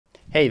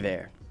Hey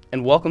there,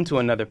 and welcome to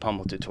another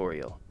Pumble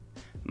tutorial.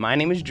 My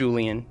name is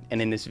Julian,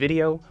 and in this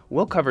video,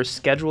 we'll cover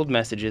scheduled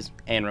messages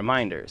and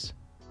reminders.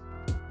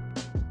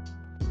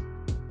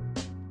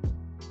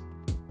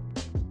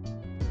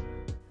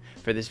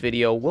 For this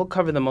video, we'll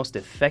cover the most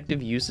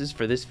effective uses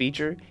for this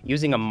feature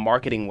using a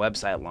marketing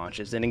website launch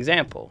as an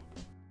example.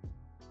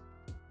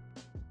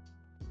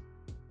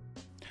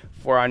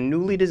 For our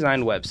newly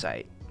designed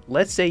website,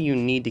 let's say you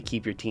need to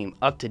keep your team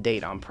up to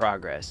date on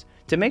progress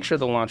to make sure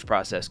the launch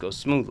process goes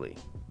smoothly.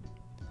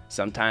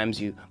 Sometimes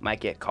you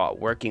might get caught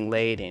working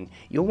late and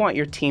you'll want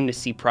your team to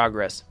see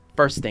progress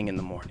first thing in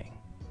the morning.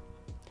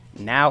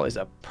 Now is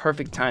a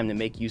perfect time to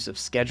make use of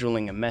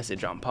scheduling a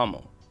message on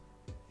Pumble.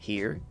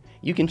 Here,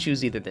 you can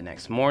choose either the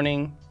next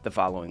morning, the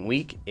following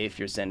week if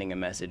you're sending a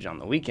message on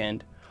the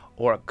weekend,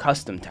 or a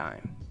custom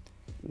time.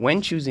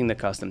 When choosing the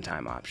custom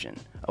time option,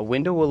 a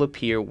window will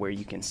appear where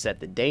you can set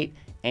the date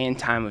and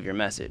time of your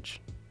message.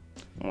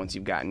 Once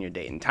you've gotten your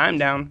date and time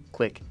down,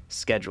 click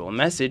Schedule a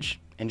Message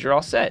and you're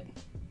all set.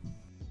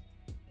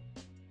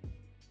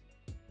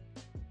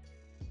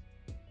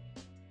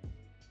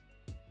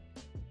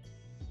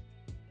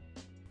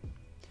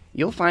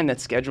 You'll find that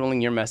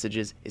scheduling your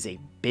messages is a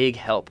big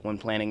help when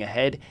planning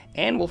ahead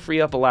and will free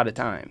up a lot of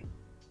time.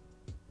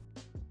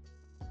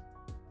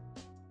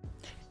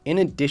 In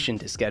addition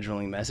to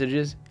scheduling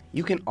messages,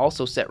 you can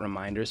also set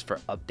reminders for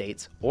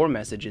updates or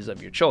messages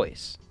of your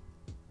choice.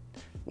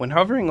 When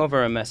hovering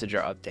over a message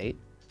or update,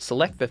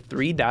 select the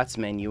three dots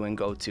menu and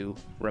go to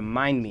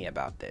Remind Me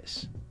About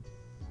This.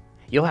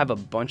 You'll have a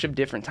bunch of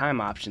different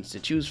time options to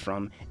choose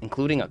from,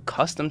 including a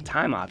custom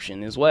time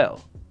option as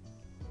well.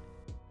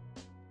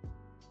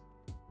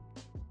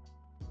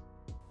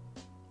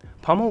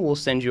 Pumble will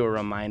send you a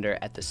reminder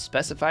at the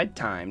specified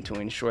time to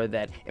ensure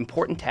that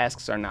important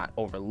tasks are not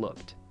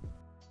overlooked.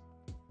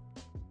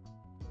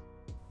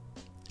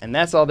 And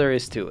that's all there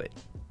is to it.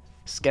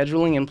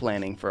 Scheduling and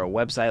planning for a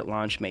website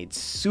launch made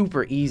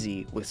super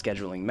easy with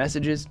scheduling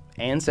messages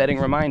and setting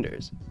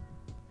reminders.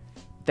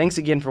 Thanks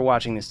again for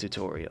watching this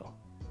tutorial.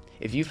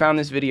 If you found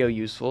this video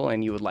useful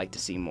and you would like to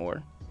see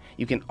more,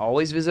 you can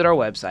always visit our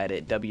website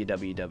at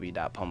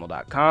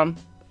www.pumble.com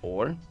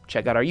or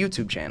check out our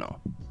YouTube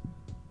channel.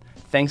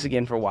 Thanks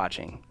again for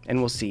watching, and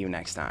we'll see you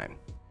next time.